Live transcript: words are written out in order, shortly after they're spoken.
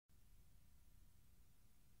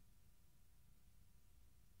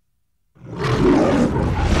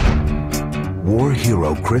war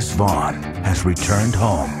hero Chris Vaughn has returned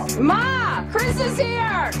home. Ma! Chris is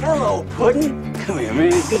here! Hello, Puddin'. Come here,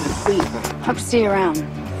 man. It's good to see you. Hope to see you around.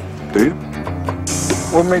 Do you?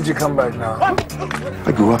 What made you come back now?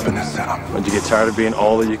 I grew up in this town. Did you get tired of being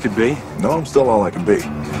all that you could be? No, I'm still all I can be.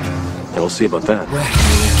 Yeah, we'll see about that.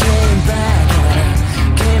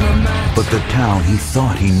 But the town he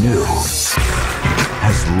thought he knew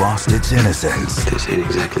has lost its innocence. This ain't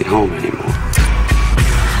exactly home anymore.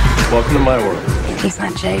 Welcome to my world. He's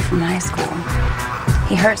not Jay from high school.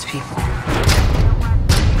 He hurts people.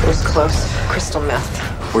 It was close. Crystal meth.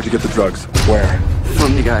 Where'd you get the drugs? Where?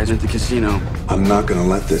 From the guys at the casino. I'm not gonna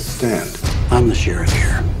let this stand. I'm the sheriff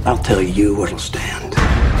here. I'll tell you what'll stand.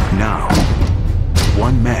 Now,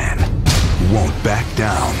 one man won't back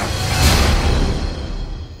down.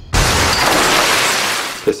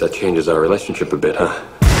 Guess that changes our relationship a bit, huh?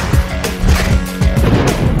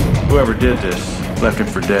 Whoever did this left him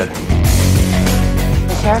for dead.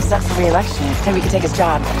 The sheriff's up for re-election. Maybe we could take his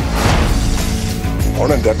job.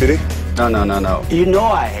 Morning, deputy. No. You know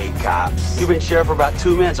I hate cops. You've been sheriff for about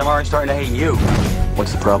 2 minutes. I'm already starting to hate you.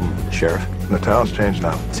 What's the problem, Sheriff? The town's changed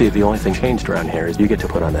now. See, the only thing changed around here is you get to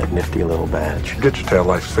put on that nifty little badge. Get your tail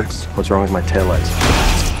lights fixed. What's wrong with my taillights?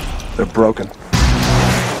 They're broken.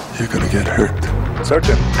 You're gonna get hurt. Search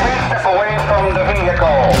it. Please step away from the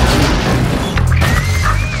vehicle.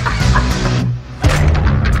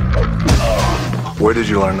 Where did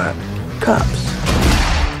you learn that? Cops.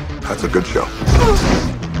 That's a good show.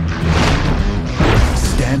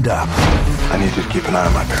 Stand up. I need you to keep an eye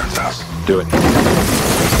on my parents' house. Do it.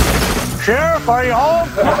 Sheriff, are you home?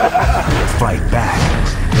 Fight back.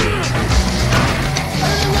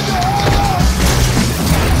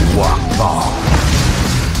 Walk tall.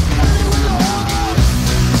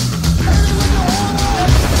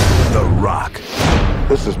 The Rock.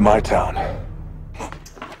 This is my town.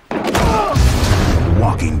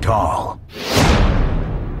 Walking tall.